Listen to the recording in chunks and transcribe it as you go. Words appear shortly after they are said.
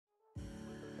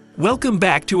Welcome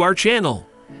back to our channel.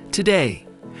 Today,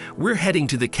 we're heading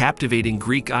to the captivating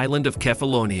Greek island of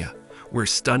Kefalonia, where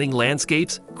stunning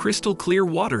landscapes, crystal clear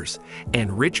waters,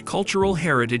 and rich cultural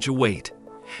heritage await.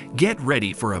 Get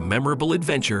ready for a memorable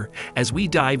adventure as we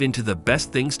dive into the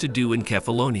best things to do in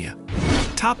Kefalonia.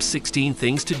 Top 16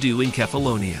 things to do in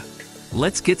Kefalonia.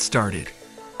 Let's get started.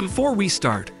 Before we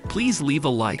start, please leave a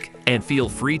like and feel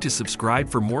free to subscribe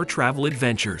for more travel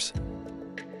adventures.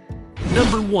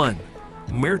 Number 1.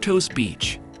 Myrtos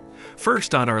Beach.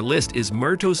 First on our list is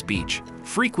Myrtos Beach,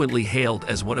 frequently hailed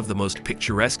as one of the most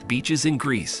picturesque beaches in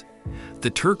Greece. The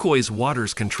turquoise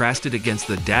waters contrasted against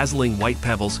the dazzling white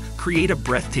pebbles create a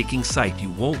breathtaking sight you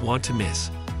won't want to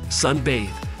miss. Sunbathe,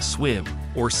 swim,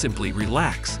 or simply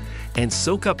relax, and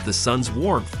soak up the sun's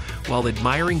warmth while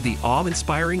admiring the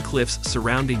awe-inspiring cliffs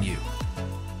surrounding you.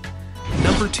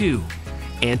 Number 2.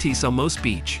 Antisamos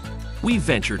Beach. We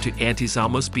venture to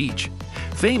Antisamos Beach,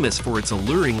 famous for its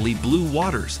alluringly blue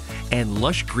waters and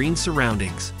lush green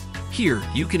surroundings. Here,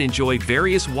 you can enjoy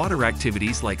various water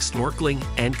activities like snorkeling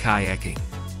and kayaking.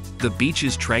 The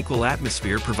beach's tranquil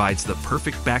atmosphere provides the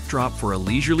perfect backdrop for a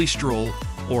leisurely stroll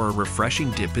or a refreshing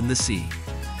dip in the sea.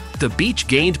 The beach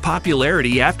gained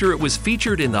popularity after it was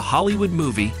featured in the Hollywood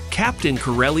movie Captain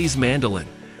Corelli's Mandolin,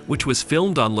 which was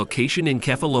filmed on location in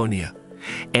Kefalonia.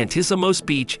 Antisamos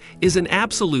Beach is an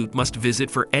absolute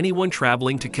must-visit for anyone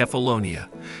traveling to Kefalonia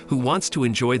who wants to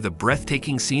enjoy the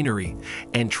breathtaking scenery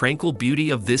and tranquil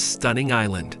beauty of this stunning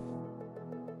island.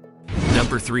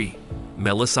 Number 3.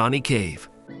 Melisani Cave.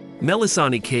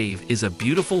 Melisani Cave is a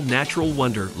beautiful natural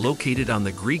wonder located on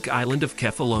the Greek island of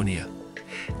Kefalonia.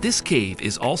 This cave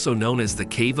is also known as the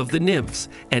Cave of the Nymphs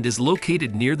and is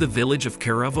located near the village of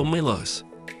Karavomilos.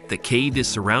 The cave is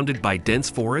surrounded by dense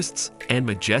forests and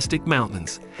majestic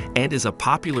mountains and is a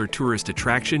popular tourist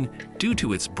attraction due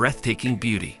to its breathtaking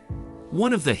beauty.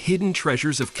 One of the hidden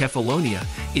treasures of Kefalonia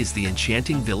is the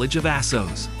enchanting village of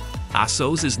Assos.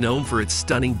 Assos is known for its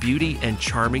stunning beauty and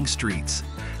charming streets.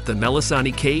 The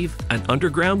Melisani Cave, an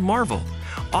underground marvel,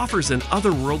 offers an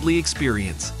otherworldly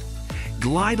experience.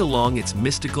 Glide along its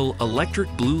mystical electric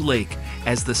blue lake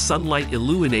as the sunlight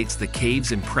illuminates the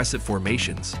cave's impressive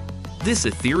formations. This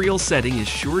ethereal setting is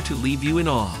sure to leave you in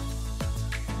awe.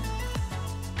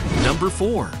 Number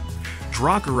 4.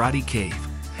 Dragorati Cave.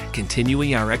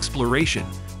 Continuing our exploration,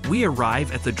 we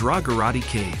arrive at the Dragorati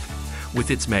Cave.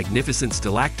 With its magnificent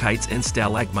stalactites and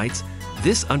stalagmites,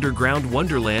 this underground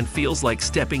wonderland feels like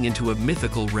stepping into a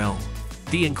mythical realm.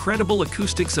 The incredible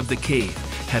acoustics of the cave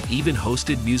have even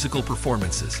hosted musical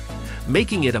performances,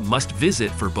 making it a must-visit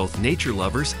for both nature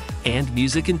lovers and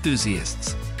music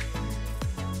enthusiasts.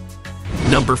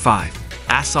 Number 5.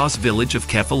 Assos Village of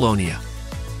Kefalonia.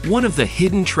 One of the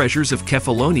hidden treasures of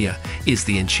Kefalonia is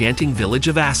the enchanting village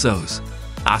of Assos.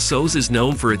 Assos is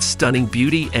known for its stunning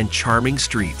beauty and charming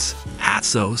streets.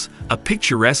 Assos, a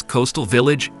picturesque coastal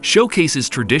village, showcases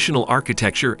traditional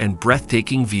architecture and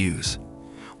breathtaking views.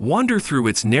 Wander through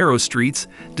its narrow streets,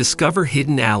 discover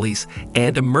hidden alleys,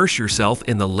 and immerse yourself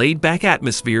in the laid-back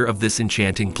atmosphere of this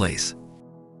enchanting place.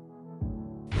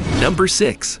 Number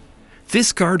 6.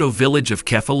 Fiskardo Village of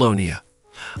Kefalonia.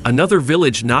 Another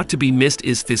village not to be missed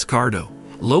is Fiskardo,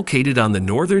 located on the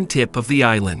northern tip of the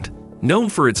island. Known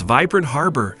for its vibrant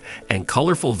harbor and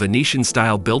colorful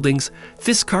Venetian-style buildings,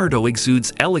 Fiskardo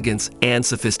exudes elegance and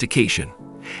sophistication.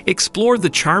 Explore the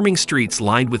charming streets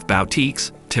lined with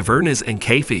boutiques, tavernas, and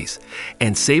cafes,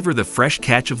 and savor the fresh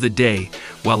catch of the day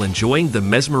while enjoying the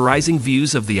mesmerizing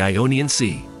views of the Ionian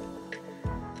Sea.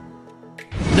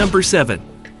 Number 7.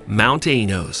 Mount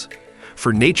Anos.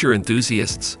 For nature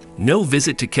enthusiasts, no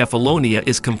visit to Kefalonia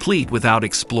is complete without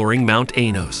exploring Mount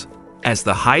Anos. As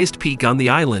the highest peak on the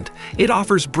island, it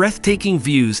offers breathtaking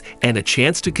views and a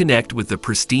chance to connect with the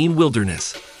pristine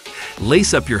wilderness.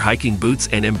 Lace up your hiking boots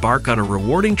and embark on a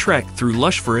rewarding trek through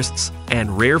lush forests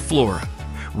and rare flora,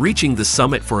 reaching the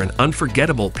summit for an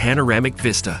unforgettable panoramic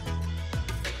vista.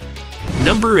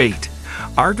 Number 8.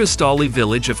 Argostoli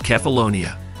Village of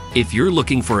Kefalonia. If you're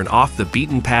looking for an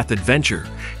off-the-beaten-path adventure,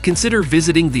 consider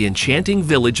visiting the enchanting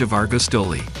village of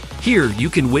Argostoli. Here, you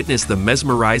can witness the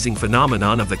mesmerizing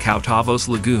phenomenon of the Koutavos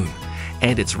Lagoon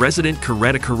and its resident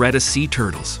caretta sea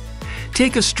turtles.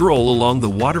 Take a stroll along the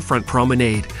waterfront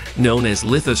promenade known as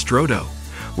Lithostroto,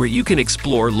 where you can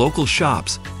explore local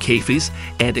shops, cafes,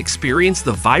 and experience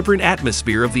the vibrant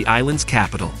atmosphere of the island's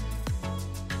capital.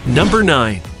 Number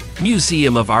 9.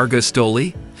 Museum of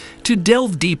Argostoli. To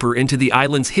delve deeper into the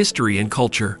island's history and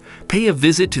culture, pay a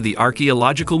visit to the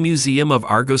Archaeological Museum of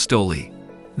Argostoli.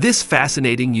 This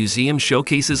fascinating museum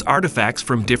showcases artifacts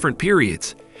from different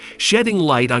periods, shedding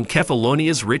light on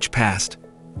Kefalonia's rich past.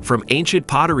 From ancient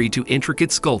pottery to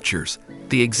intricate sculptures,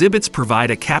 the exhibits provide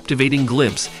a captivating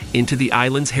glimpse into the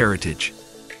island's heritage.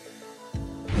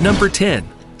 Number 10.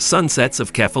 Sunsets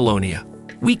of Kefalonia.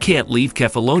 We can't leave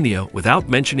Kefalonia without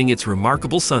mentioning its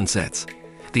remarkable sunsets.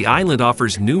 The island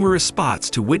offers numerous spots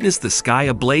to witness the sky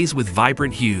ablaze with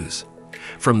vibrant hues.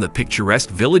 From the picturesque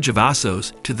village of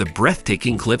Assos to the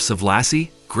breathtaking cliffs of Lassi,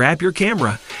 grab your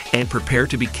camera and prepare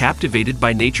to be captivated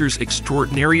by nature's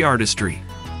extraordinary artistry.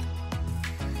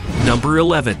 Number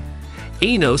 11.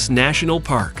 Immerse National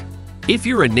Park. If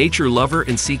you're a nature lover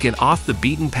and seek an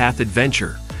off-the-beaten-path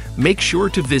adventure, make sure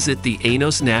to visit the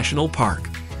Immerse National Park.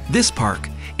 This park,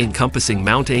 encompassing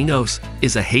Mount Immerse,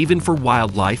 is a haven for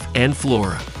wildlife and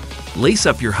flora. Lace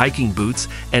up your hiking boots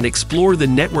and explore the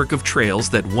network of trails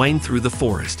that wind through the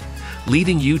forest,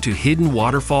 leading you to hidden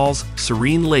waterfalls,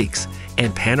 serene lakes,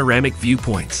 and panoramic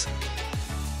viewpoints.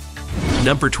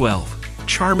 Number 12.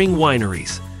 Charming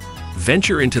wineries.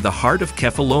 Venture into the heart of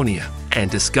Kefalonia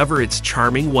and discover its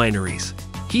charming wineries.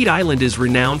 Heat Island is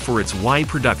renowned for its wine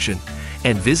production,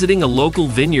 and visiting a local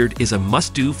vineyard is a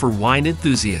must-do for wine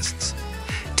enthusiasts.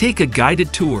 Take a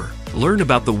guided tour, learn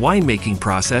about the winemaking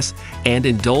process, and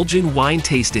indulge in wine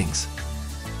tastings.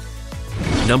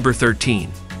 Number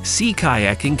 13. Sea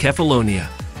kayaking Kefalonia.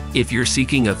 If you're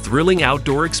seeking a thrilling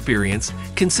outdoor experience,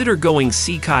 consider going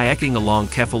sea kayaking along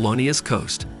Kefalonia's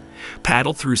coast.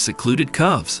 Paddle through secluded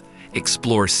coves,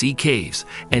 explore sea caves,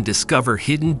 and discover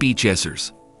hidden beach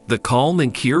geysers. The calm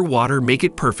and clear water make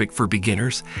it perfect for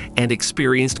beginners and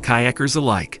experienced kayakers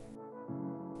alike.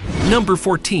 Number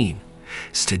 14.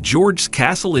 St. George's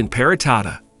Castle in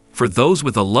Paratata. For those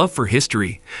with a love for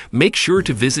history, make sure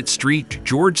to visit St.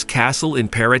 George's Castle in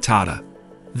Paratata.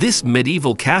 This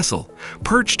medieval castle,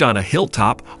 perched on a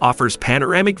hilltop, offers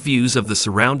panoramic views of the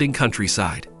surrounding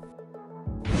countryside.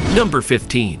 Number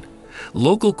 15.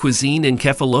 Local cuisine in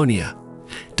Kefalonia.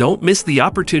 Don't miss the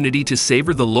opportunity to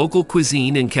savor the local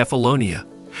cuisine in Kefalonia.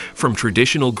 From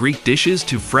traditional Greek dishes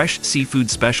to fresh seafood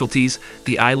specialties,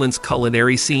 the island's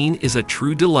culinary scene is a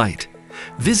true delight.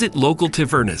 Visit local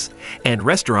tavernas and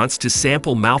restaurants to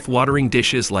sample mouth-watering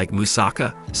dishes like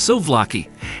moussaka, souvlaki,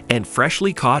 and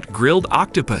freshly caught grilled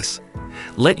octopus.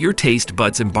 Let your taste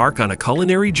buds embark on a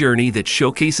culinary journey that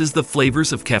showcases the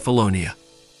flavors of Kefalonia.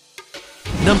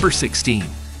 Number 16.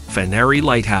 Fanari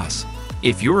Lighthouse.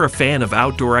 If you're a fan of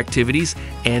outdoor activities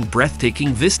and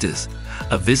breathtaking vistas,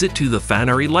 a visit to the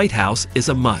Fanari Lighthouse is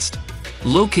a must.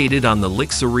 Located on the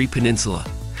Lixouri Peninsula,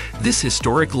 this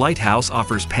historic lighthouse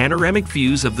offers panoramic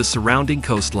views of the surrounding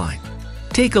coastline.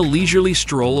 Take a leisurely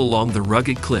stroll along the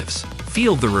rugged cliffs,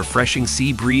 feel the refreshing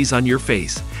sea breeze on your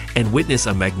face, and witness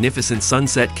a magnificent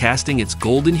sunset casting its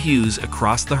golden hues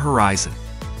across the horizon.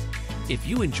 If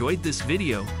you enjoyed this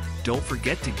video, don't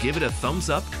forget to give it a thumbs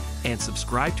up and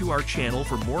subscribe to our channel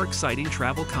for more exciting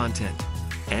travel content.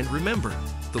 And remember,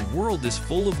 the world is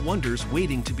full of wonders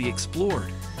waiting to be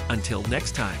explored. Until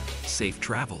next time, safe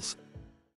travels.